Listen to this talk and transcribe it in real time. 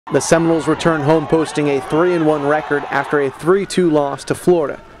The Seminoles return home posting a 3-1 record after a 3-2 loss to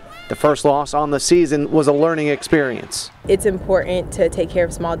Florida. The first loss on the season was a learning experience. It's important to take care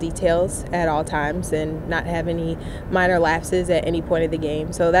of small details at all times and not have any minor lapses at any point of the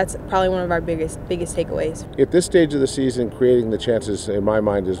game. So that's probably one of our biggest takeaways. At this stage of the season, creating the chances, in my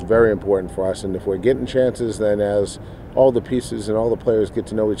mind, is very important for us. And if we're getting chances, then as all the pieces and all the players get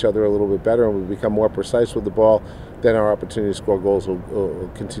to know each other a little bit better and we become more precise with the ball, then our opportunity to score goals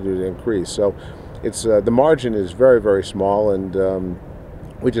will continue to increase. So it's the margin is very, very small, and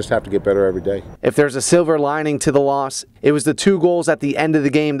we just have to get better every day. If there's a silver lining to the loss, it was the 2 goals at the end of the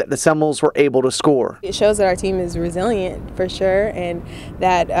game that the Seminoles were able to score. It shows that our team is resilient for sure, and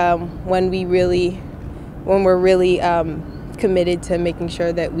that when we're really committed to making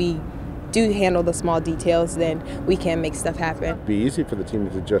sure that we do handle the small details, then we can make stuff happen. It'd be easy for the team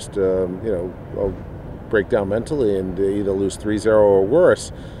to just break down mentally and either lose 3-0 or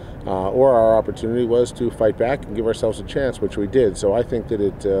worse. Or our opportunity was to fight back and give ourselves a chance, which we did. So I think that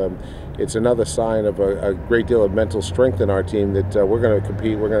it's another sign of a great deal of mental strength in our team that we're going to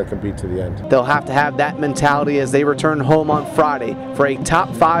compete. We're going to compete to the end. They'll have to have that mentality as they return home on Friday for a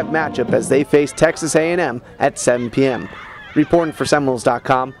top 5 matchup as they face Texas A&M at 7 p.m. Reporting for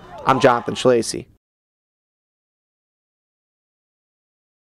Seminoles.com, I'm Jonathan Schlacey.